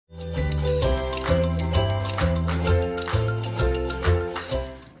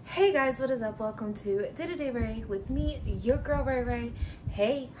guys, what is up? Welcome to Edibleart with me, your girl Ray Ray.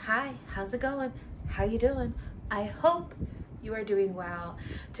 Hey, hi, how's it going? How you doing? I hope you are doing well.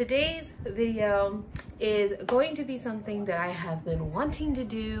 Today's video is going to be something that I have been wanting to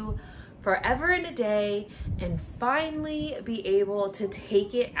do forever and a day and finally be able to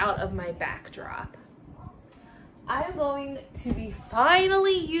take it out of my backdrop. I'm going to be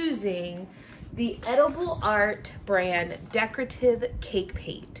finally using the Edibleart brand decorative cake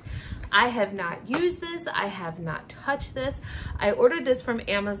paint. I have not used this. I have not touched this. I ordered this from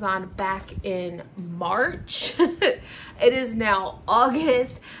Amazon back in March. It is now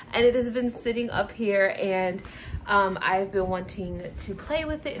August and it has been sitting up here, and I've been wanting to play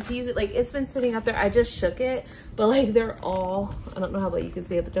with it and to use it. Like, it's been sitting up there. I just shook it, but like they're all, I don't know how well you can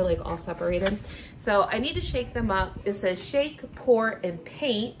see it, but they're like all separated. So I need to shake them up. It says shake, pour, and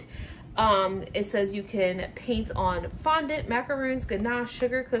paint. It says you can paint on fondant, macaroons, ganache,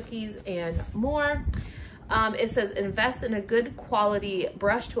 sugar cookies, and more. It says invest in a good quality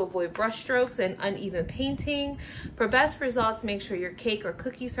brush to avoid brush strokes and uneven painting. For best results, make sure your cake or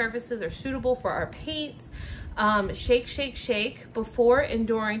cookie surfaces are suitable for our paints. Shake, shake, shake before and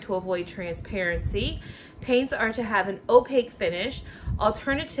during to avoid transparency. Paints are to have an opaque finish.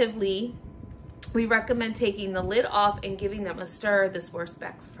 Alternatively, we recommend taking the lid off and giving them a stir. This works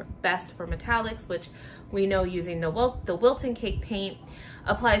best for metallics, which we know using the Wilton cake paint.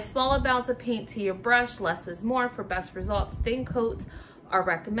 Apply small amounts of paint to your brush. Less is more. For best results, thin coats are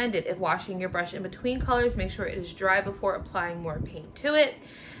recommended. If washing your brush in between colors, make sure it is dry before applying more paint to it.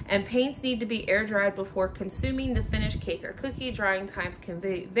 And paints need to be air dried before consuming the finished cake or cookie. Drying times can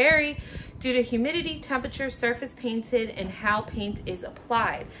vary due to humidity, temperature, surface painted, and how paint is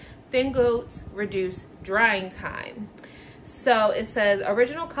applied. Thin coats reduce drying time. So it says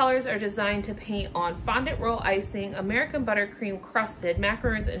original colors are designed to paint on fondant roll icing, American buttercream crusted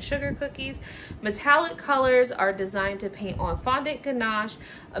macaroons, and sugar cookies. Metallic colors are designed to paint on fondant ganache,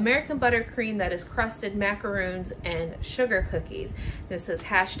 American buttercream that is crusted macaroons, and sugar cookies. This is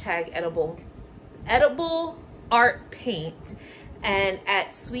hashtag Edibleart paint. And at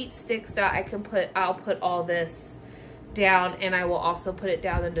SweetSticks, I'll put all this down, and I will also put it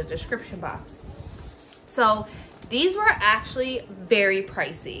down in the description box. So these were actually very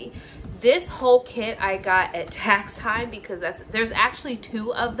pricey. This whole kit I got at tax time because there's actually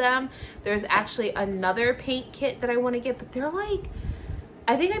two of them. There's actually another paint kit that I want to get, but they're like,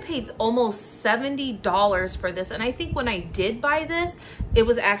 I think I paid almost $70 for this, and I think when I did buy this, it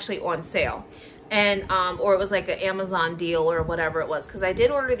was actually on sale. And or it was like an Amazon deal or whatever it was, because I did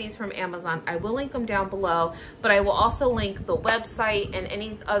order these from Amazon. I will link them down below, but I will also link the website and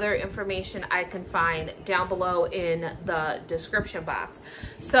any other information I can find down below in the description box.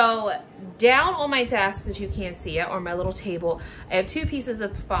 So down on my desk that you can't see it, or my little table, I have two pieces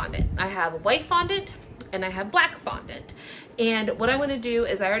of fondant. I have white fondant and I have black fondant. And what I'm going to do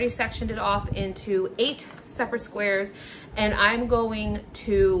is I already sectioned it off into 8 separate squares, and I'm going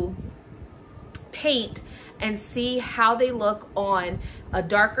to paint and see how they look on a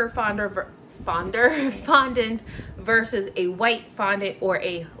darker fondant versus a white fondant or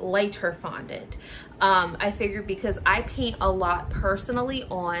a lighter fondant. I figured because I paint a lot personally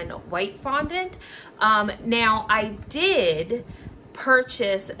on white fondant. Now I did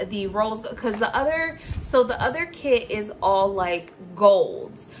purchase the rose, because the other kit is all like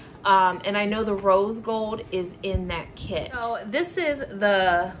golds. And I know the rose gold is in that kit. So this is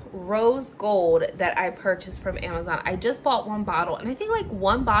the rose gold that I purchased from Amazon. I just bought one bottle, and I think like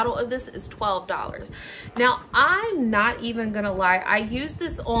one bottle of this is $12. Now, I'm not even gonna lie. I used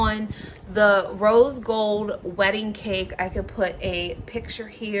this on the rose gold wedding cake. I could put a picture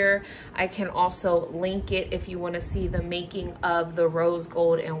here. I can also link it if you wanna see the making of the rose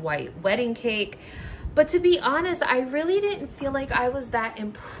gold and white wedding cake. But to be honest, I really didn't feel like I was that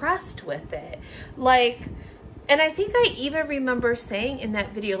impressed with it. Like, and I think I even remember saying in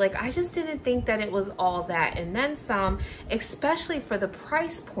that video, like, I just didn't think that it was all that and then some, especially for the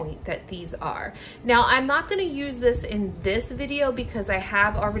price point that these are. Now, I'm not gonna use this in this video because I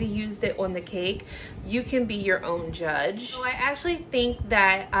have already used it on the cake. You can be your own judge. So I actually think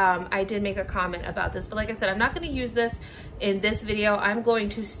that I did make a comment about this, but like I said, I'm not gonna use this in this video. I'm going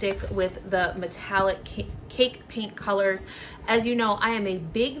to stick with the metallic cake paint colors. As you know, I am a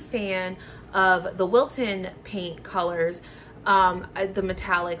big fan of the Wilton paint colors, the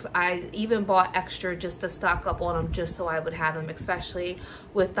metallics. I even bought extra just to stock up on them, just so I would have them, especially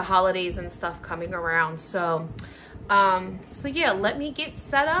with the holidays and stuff coming around. So yeah, let me get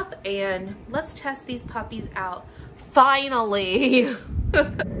set up and let's test these puppies out finally.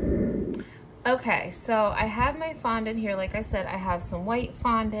 Okay, so I have my fondant here. Like I said, I have some white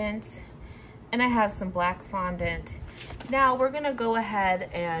fondant and I have some black fondant. Now we're gonna go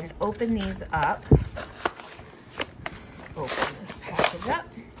ahead and open these up. Open this package up.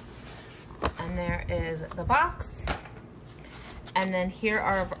 And there is the box. And then here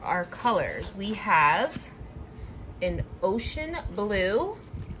are our colors. We have an ocean blue.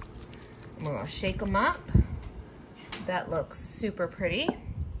 We're gonna shake them up. That looks super pretty.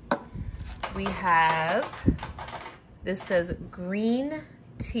 We have, this says green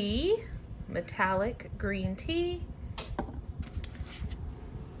tea, metallic green tea.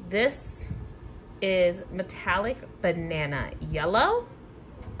 This is metallic banana yellow.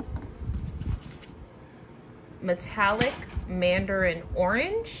 Metallic mandarin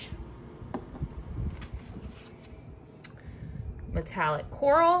orange. Metallic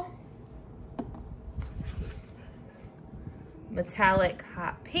coral. Metallic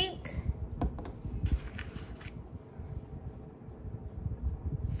hot pink.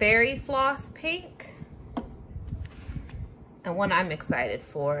 Fairy floss pink. And one I'm excited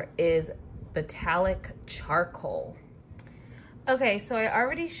for is metallic charcoal. Okay, so I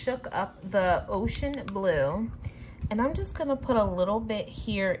already shook up the ocean blue, and I'm just gonna put a little bit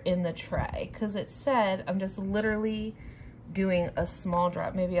here in the tray because it said I'm just literally doing a small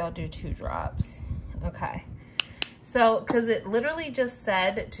drop. Maybe I'll do 2 drops. Okay, so because it literally just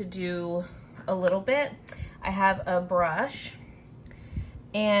said to do a little bit, I have a brush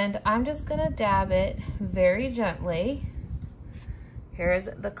and I'm just gonna dab it very gently. Here's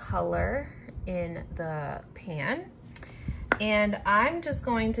the color in the pan. And I'm just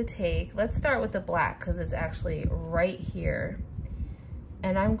going to take, let's start with the black because it's actually right here.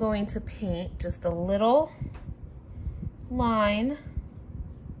 And I'm going to paint just a little line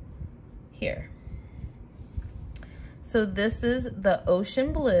here. So this is the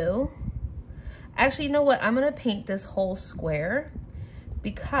ocean blue. Actually, you know what? I'm gonna paint this whole square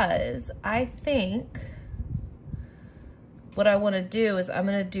because I think what I wanna do is I'm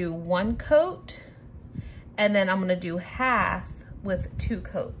gonna do 1 coat and then I'm gonna do half with 2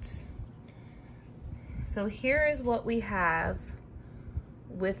 coats. So here is what we have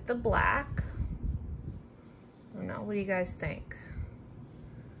with the black. I don't know, what do you guys think?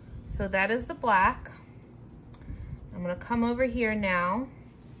 So that is the black. I'm gonna come over here now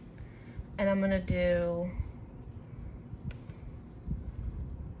and I'm gonna do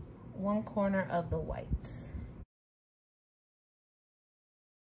 1 corner of the whites.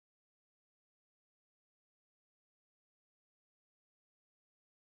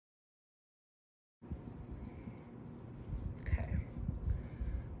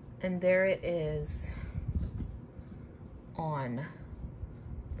 And there it is on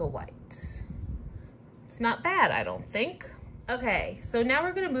the white. It's not bad, I don't think. Okay, so now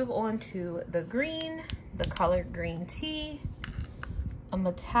we're gonna move on to the green, the color green tea, a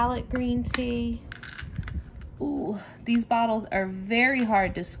metallic green tea. Ooh, these bottles are very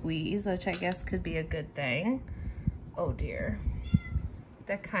hard to squeeze, which I guess could be a good thing. Oh dear,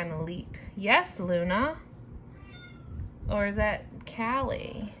 that kind of leaked. Yes, Luna. Or is that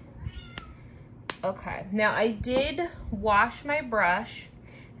Callie? Okay, now I did wash my brush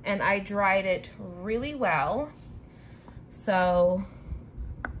and I dried it really well. So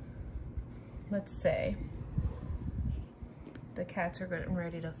let's see. The cats are getting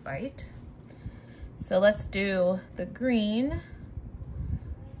ready to fight. So let's do the green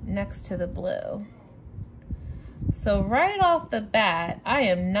next to the blue. So right off the bat, I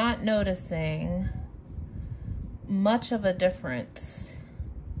am not noticing much of a difference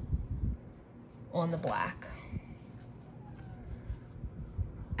on the black.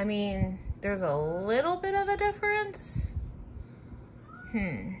 I mean, there's a little bit of a difference.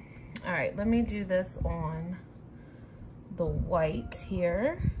 All right, let me do this on the white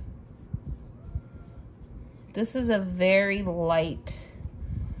here. This is a very light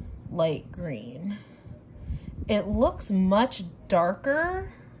green. It looks much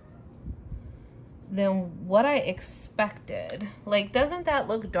darker than what I expected. Like, doesn't that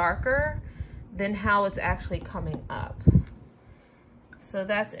look darker than how it's actually coming up? So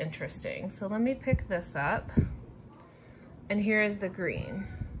that's interesting. So let me pick this up. And here is the green.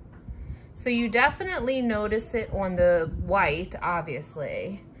 So you definitely notice it on the white,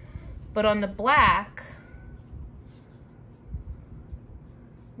 obviously, but on the black,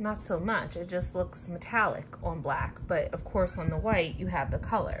 not so much. It just looks metallic on black, but of course on the white you have the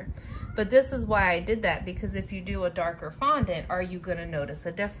color. But this is why I did that, because if you do a darker fondant, are you gonna notice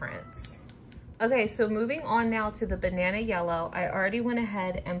a difference? Okay, so moving on now to the banana yellow. I already went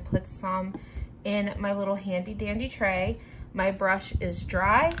ahead and put some in my little handy dandy tray. My brush is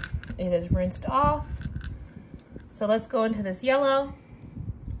dry. it is rinsed off. So let's go into this yellow.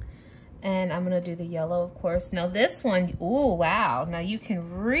 And I'm gonna do the yellow, of course. Now this one, ooh, wow. Now you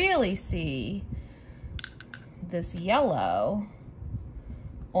can really see this yellow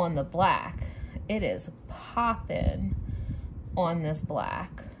on the black. It is popping on this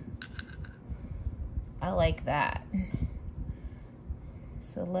black. I like that.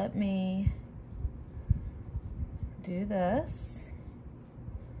 So let me do this.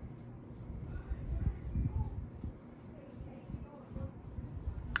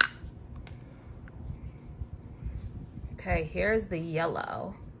 Okay, here's the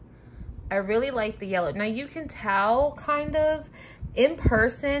yellow. I really like the yellow. Now you can tell kind of in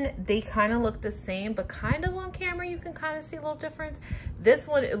person, they kind of look the same, but kind of on camera, you can kind of see a little difference. This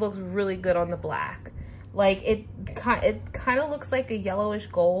one, it looks really good on the black. Like it kind of looks like a yellowish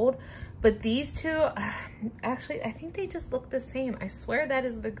gold, but these two, actually, I think they just look the same. I swear that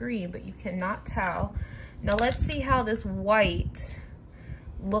is the green, but you cannot tell. Now let's see how this white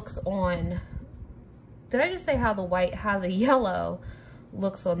looks on. Did I just say how the yellow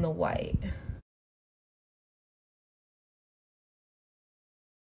looks on the white?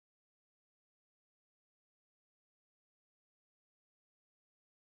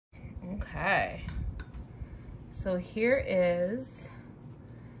 Okay. So here is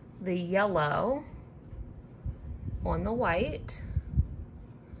the yellow on the white.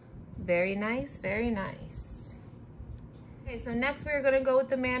 Very nice, very nice. Okay, so next we're gonna go with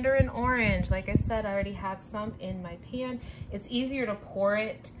the mandarin orange. Like I said, I already have some in my pan. It's easier to pour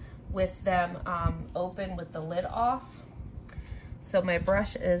it with them open with the lid off. So my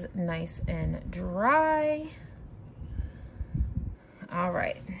brush is nice and dry. All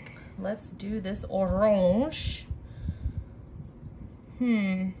right, let's do this orange.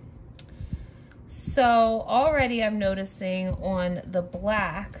 So already I'm noticing on the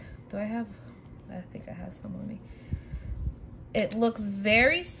black, I think I have some on me. It looks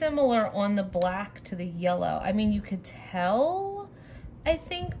very similar on the black to the yellow. I mean, you could tell, I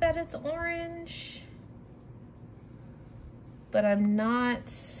think, that it's orange, but I'm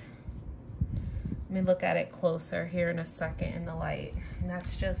not. Let me look at it closer here in a second in the light. And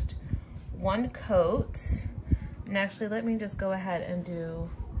that's just one coat. And actually, let me just go ahead and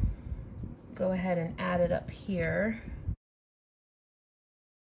add it up here.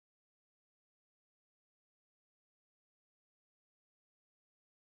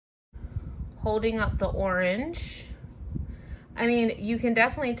 Holding up the orange. I mean, you can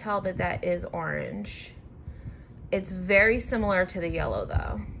definitely tell that that is orange. It's very similar to the yellow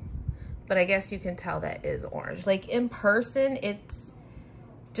though, but I guess you can tell that is orange. Like in person, it's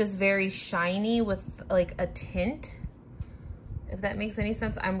just very shiny with like a tint, if that makes any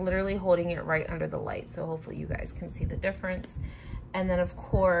sense. I'm literally holding it right under the light, so hopefully you guys can see the difference. And then of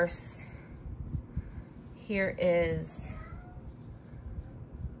course, here is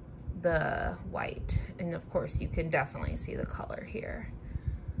the white. And of course you can definitely see the color here.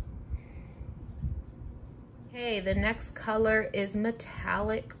 Okay, the next color is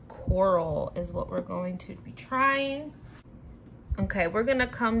metallic coral is what we're going to be trying. Okay, we're gonna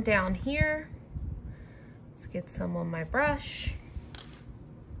come down here. Let's get some on my brush.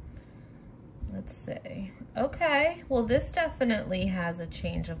 Let's see. Okay, well this definitely has a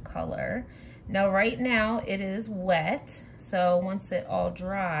change of color. Now right now it is wet, so once it all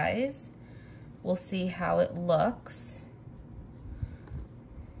dries, we'll see how it looks.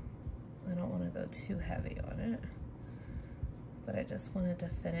 I don't want to go too heavy on it, but I just wanted to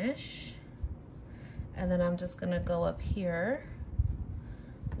finish. And then I'm just gonna go up here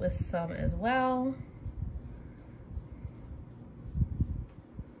with some as well.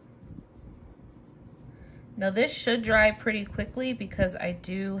 Now this should dry pretty quickly because I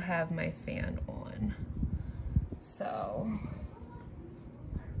do have my fan on. So,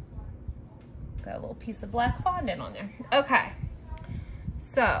 got a little piece of black fondant on there. Okay,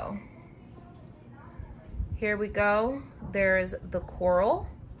 so here we go. There's the coral.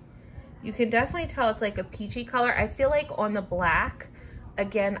 You can definitely tell it's like a peachy color. I feel like on the black,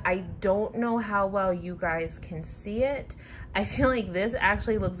 again, I don't know how well you guys can see it. I feel like this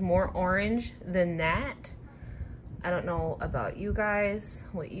actually looks more orange than that. I don't know about you guys,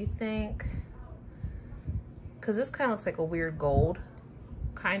 what you think. Because this kind of looks like a weird gold,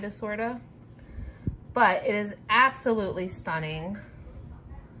 kind of, sort of. But it is absolutely stunning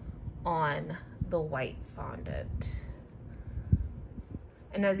on the white fondant.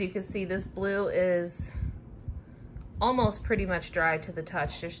 And as you can see, this blue is almost pretty much dry to the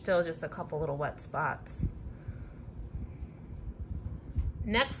touch. There's still just a couple little wet spots.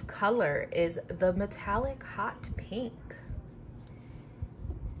 Next color is the metallic hot pink.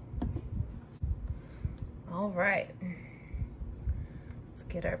 All right. Let's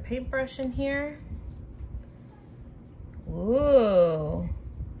get our paintbrush in here. Ooh.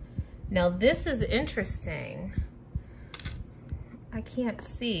 Now this is interesting. I can't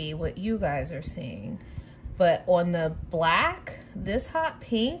see what you guys are seeing, but on the black, this hot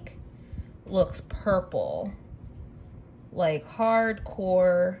pink looks purple, like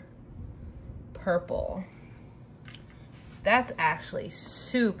hardcore purple. That's actually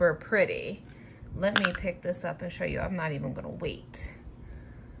super pretty. Let me pick this up and show you. I'm not even gonna wait.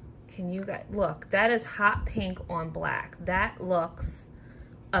 Can you guys, look, that is hot pink on black. That looks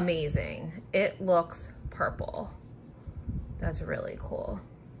amazing. It looks purple. That's really cool.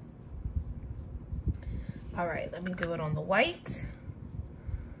 All right, let me do it on the white.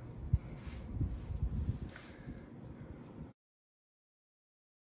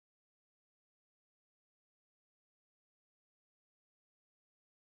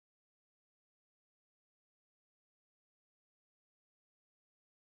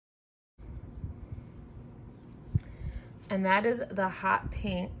 And that is the hot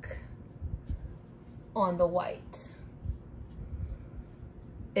pink on the white.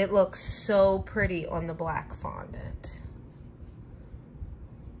 It looks so pretty on the black fondant.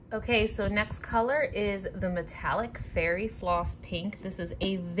 Okay, so next color is the metallic fairy floss pink. This is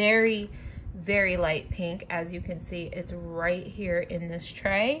a very, very light pink. As you can see, it's right here in this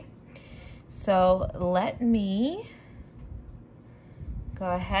tray. So let me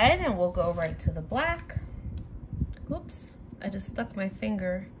go ahead and we'll go right to the black. Whoops, I just stuck my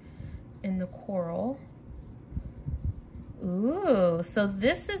finger in the coral. Ooh, so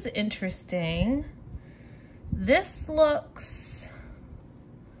this is interesting. This looks,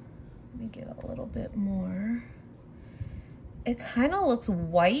 let me get a little bit more. It kind of looks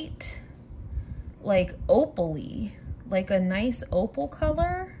white, like opal-y, like a nice opal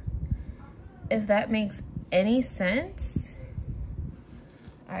color, if that makes any sense.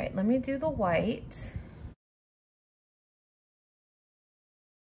 All right, let me do the white.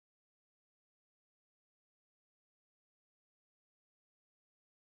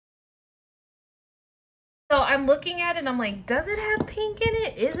 So I'm looking at it and I'm like, does it have pink in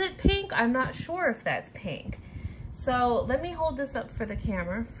it? Is it pink? I'm not sure if that's pink. So let me hold this up for the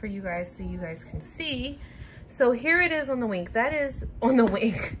camera for you guys so you guys can see. So here it is on the wink. That is on the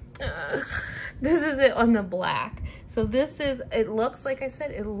wink. This is it on the black. So this is, it looks, like I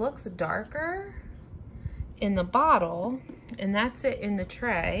said, it looks darker in the bottle, and that's it in the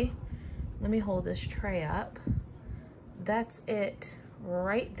tray. Let me hold this tray up. That's it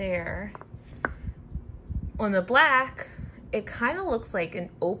right there. On the black, it kind of looks like an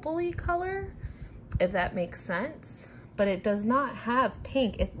opal-y color, if that makes sense, but it does not have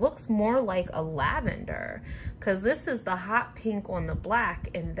pink. It looks more like a lavender, because this is the hot pink on the black,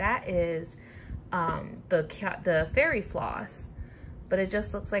 and that is the fairy floss, but it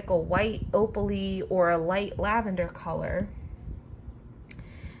just looks like a white opal-y or a light lavender color.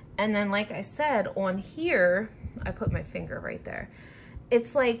 And then, like I said, on here, I put my finger right there.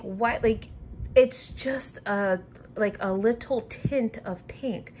 It's like white, like it's just like a little tint of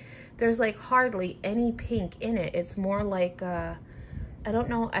pink. There's like hardly any pink in it. It's more like, I don't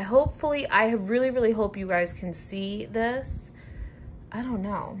know. I really hope you guys can see this. I don't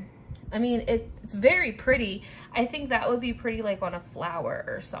know. I mean, it's very pretty. I think that would be pretty like on a flower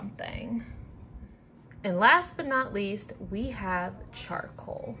or something. And last but not least, we have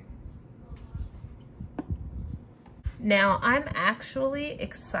charcoal. Now, I'm actually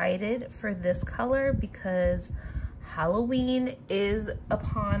excited for this color because Halloween is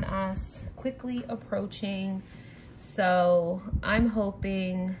upon us, quickly approaching. So I'm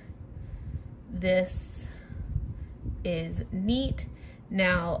hoping this is neat.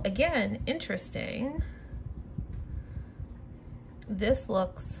 Now, again, interesting. This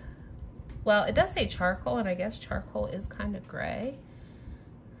looks, well, it does say charcoal, and I guess charcoal is kind of gray.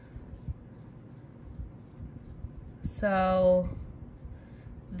 So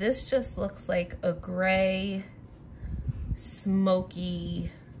this just looks like a gray,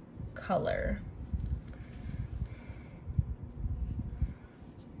 smoky color.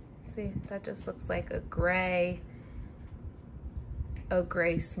 See, that just looks like a gray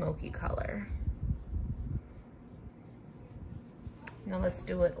smoky color. Now let's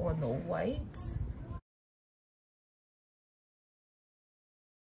do it on the white.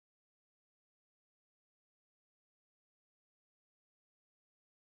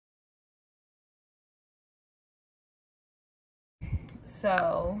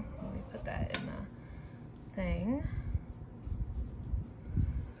 So let me put that in the thing.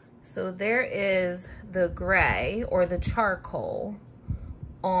 So there is the gray or the charcoal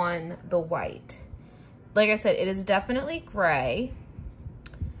on the white. like I said, it is definitely gray.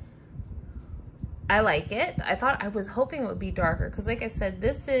 I like it. I was hoping it would be darker because like I said,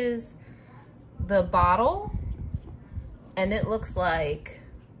 this is the bottle and it looks like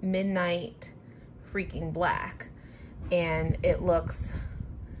midnight freaking black and it looks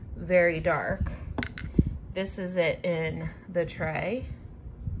very dark. This is it in the tray.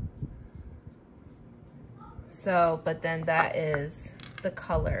 So, but then that is the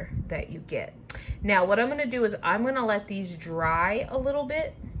color that you get. Now what I'm gonna do is I'm gonna let these dry a little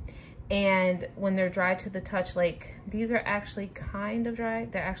bit. And when they're dry to the touch, like these are actually kind of dry.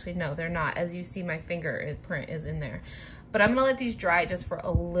 They're actually, no, they're not. As you see, my fingerprint is in there. But I'm gonna let these dry just for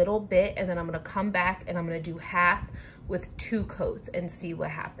a little bit and then I'm gonna come back and I'm gonna do half with 2 coats and see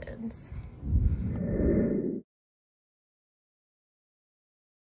what happens.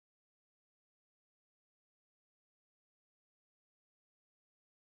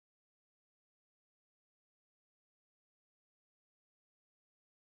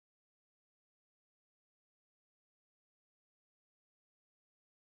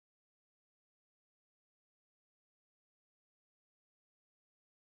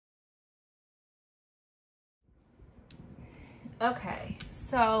 Okay,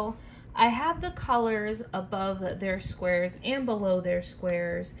 so I have the colors above their squares and below their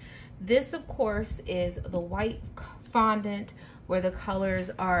squares. This, of course, is the white fondant where the colors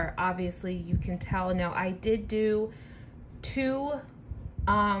are obviously, you can tell. Now, I did do 2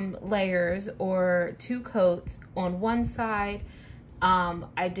 layers or 2 coats on one side.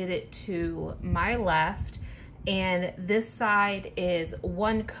 I did it to my left, and this side is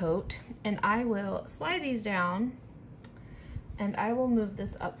 1 coat, and I will slide these down. And I will move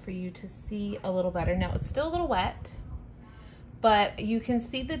this up for you to see a little better. Now it's still a little wet, but you can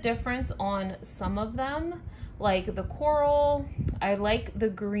see the difference on some of them. Like the coral, I like the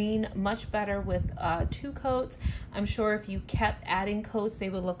green much better with 2 coats. I'm sure if you kept adding coats, they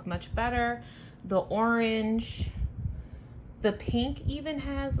would look much better. The orange, the pink even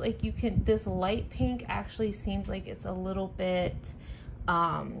has, like you can, this light pink actually seems like it's a little bit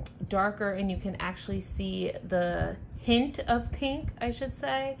darker and you can actually see the hint of pink, I should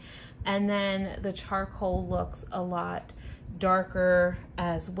say. And then the charcoal looks a lot darker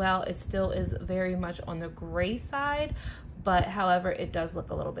as well. It still is very much on the gray side, but however, it does look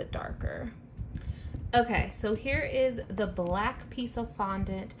a little bit darker. Okay, so here is the black piece of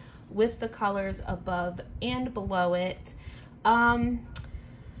fondant with the colors above and below it.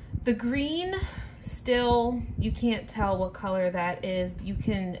 The green, still, you can't tell what color that is. You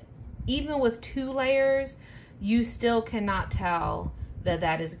can, even with 2 layers, you still cannot tell that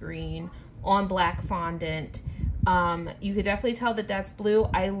that is green on black fondant. You could definitely tell that that's blue.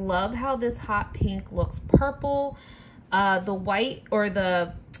 I love how this hot pink looks purple. The white or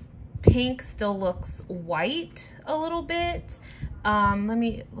the pink still looks white a little bit. Let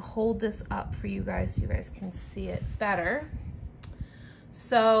me hold this up for you guys so you guys can see it better.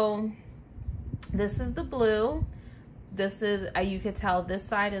 So this is the blue. This is, you could tell this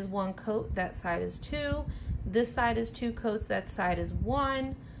side is 1 coat, that side is 2. This side is 2 coats, that side is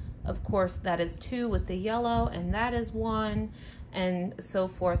 1. Of course, that is 2 with the yellow, and that is 1, and so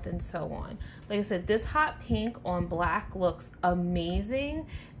forth and so on. Like I said, this hot pink on black looks amazing.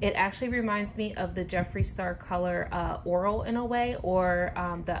 It actually reminds me of the Jeffree Star color Oral in a way, or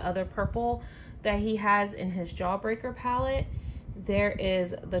the other purple that he has in his Jawbreaker palette. There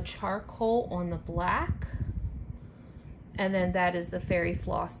is the charcoal on the black, and then that is the Fairy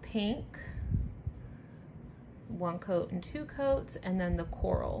Floss pink. 1 coat and 2 coats, and then the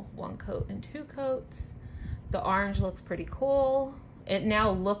coral, 1 coat and 2 coats. The orange looks pretty cool. It now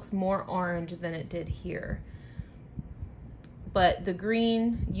looks more orange than it did here. But the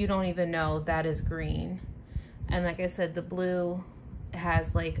green, you don't even know that is green. And like I said, the blue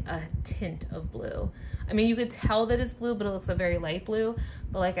has like a tint of blue. I mean, you could tell that it's blue, but it looks a very light blue.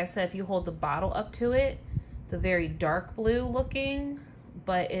 But like I said, if you hold the bottle up to it, it's a very dark blue looking,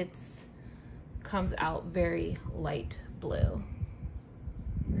 but it's comes out very light blue.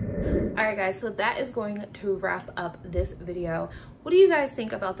 All right guys, so that is going to wrap up this video. What do you guys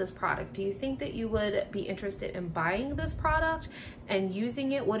think about this product? Do you think that you would be interested in buying this product and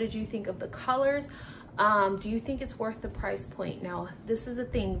using it? What did you think of the colors? Do you think it's worth the price point? Now, this is the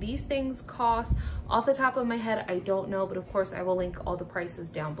thing. These things cost, off the top of my head, I don't know, but of course I will link all the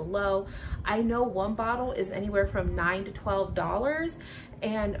prices down below. I know 1 bottle is anywhere from $9 to $12.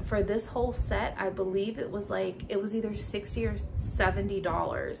 And for this whole set, I believe it was like, it was either $60 or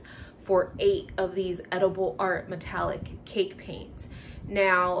 $70 for 8 of these Edibleart metallic cake paints.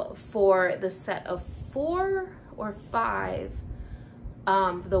 Now, for the set of 4 or 5,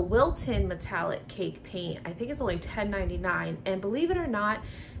 The Wilton metallic cake paint, I think it's only $10.99, and believe it or not,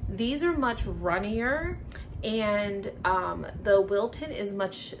 these are much runnier, and the Wilton is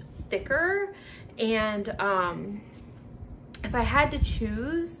much thicker. And if I had to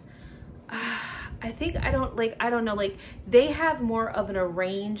choose, I think I don't know, like they have more of a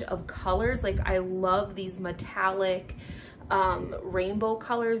range of colors. Like I love these metallic rainbow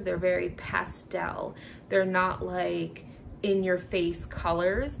colors. They're very pastel. They're not like in your face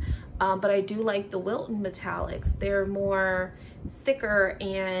colors, but I do like the Wilton metallics. They're more thicker,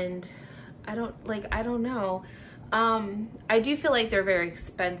 and I don't know. I do feel like they're very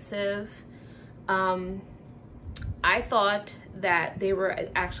expensive. I thought that they were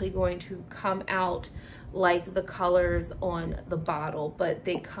actually going to come out like the colors on the bottle, but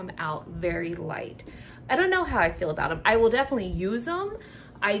they come out very light. I don't know how I feel about them. I will definitely use them.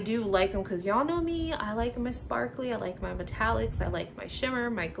 I do like them because y'all know me. I like my sparkly, I like my metallics, I like my shimmer,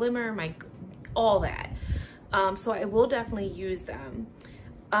 my glimmer, my all that. So I will definitely use them.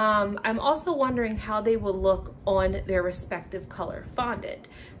 I'm also wondering how they will look on their respective color fondant.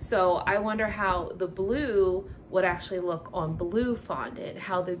 So I wonder how the blue would actually look on blue fondant,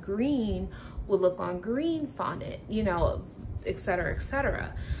 how the green would look on green fondant, you know, et cetera, et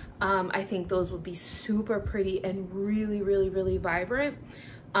cetera. I think those would be super pretty and really, really, really vibrant.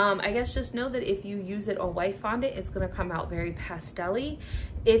 I guess just know that if you use it on white fondant, it's gonna come out very pastel-y.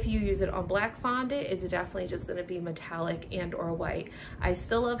 If you use it on black fondant, it's definitely just gonna be metallic and or white. I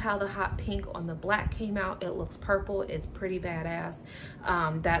still love how the hot pink on the black came out. It looks purple, it's pretty badass.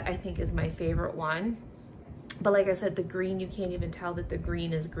 That I think is my favorite one. But like I said, the green, you can't even tell that the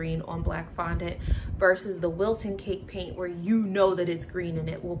green is green on black fondant versus the Wilton cake paint where you know that it's green and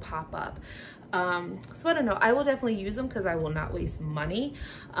it will pop up. So I don't know, I will definitely use them because I will not waste money.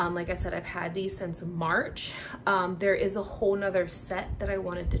 Like I said, I've had these since March. There is a whole nother set that I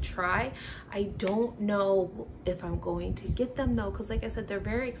wanted to try. I don't know if I'm going to get them though, because like I said, they're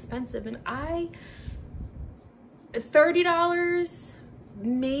very expensive, and $30,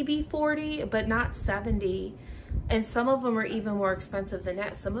 maybe 40, but not 70. And some of them are even more expensive than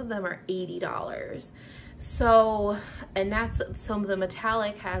that. Some of them are $80. So, and that's, some of the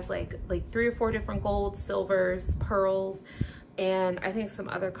metallic has like 3 or 4 different golds, silvers, pearls, and I think some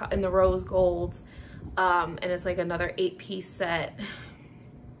other, and the rose golds. And it's like another 8-piece set.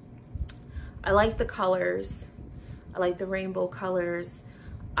 I like the colors. I like the rainbow colors.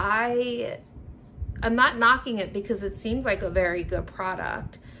 I'm not knocking it because it seems like a very good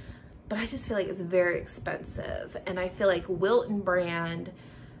product, but I just feel like it's very expensive. And I feel like Wilton brand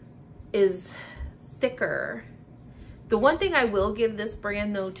is thicker. The one thing I will give this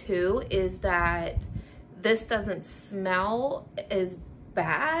brand though too is that this doesn't smell as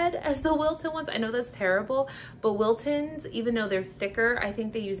bad as the Wilton ones. I know that's terrible, but Wiltons, even though they're thicker, I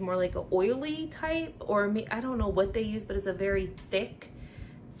think they use more like an oily type, or I don't know what they use, but it's a very thick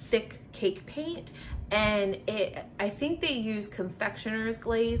cake paint. And I think they use confectioner's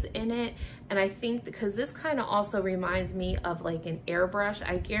glaze in it. And I think because this kind of also reminds me of like an airbrush.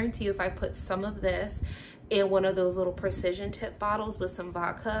 I guarantee you if I put some of this in one of those little precision tip bottles with some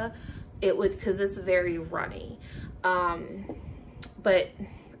vodka, it would, because it's very runny. But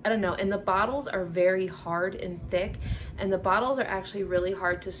I don't know, and the bottles are very hard and thick, and the bottles are actually really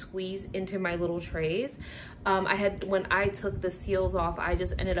hard to squeeze into my little trays. When I took the seals off, I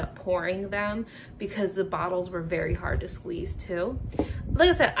just ended up pouring them because the bottles were very hard to squeeze too.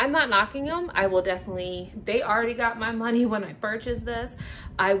 Like I said, I'm not knocking them. I will definitely, they already got my money when I purchased this.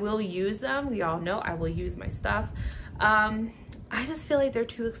 I will use them. Y'all know I will use my stuff. I just feel like they're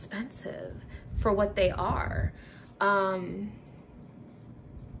too expensive for what they are.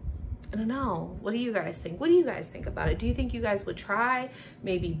 I don't know. What do you guys think? What do you guys think about it? Do you think you guys would try,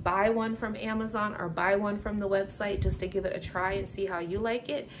 maybe buy one from Amazon or buy one from the website just to give it a try and see how you like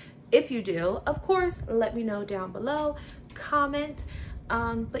it? If you do, of course, let me know down below, comment.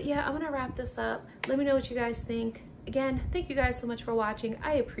 But yeah, I'm gonna wrap this up. Let me know what you guys think. Again, thank you guys so much for watching.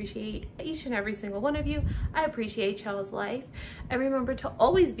 I appreciate each and every single one of you. I appreciate y'all's life. And remember to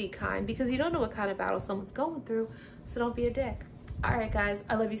always be kind, because you don't know what kind of battle someone's going through, so don't be a dick. All right, guys,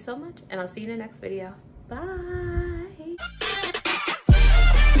 I love you so much, and I'll see you in the next video. Bye.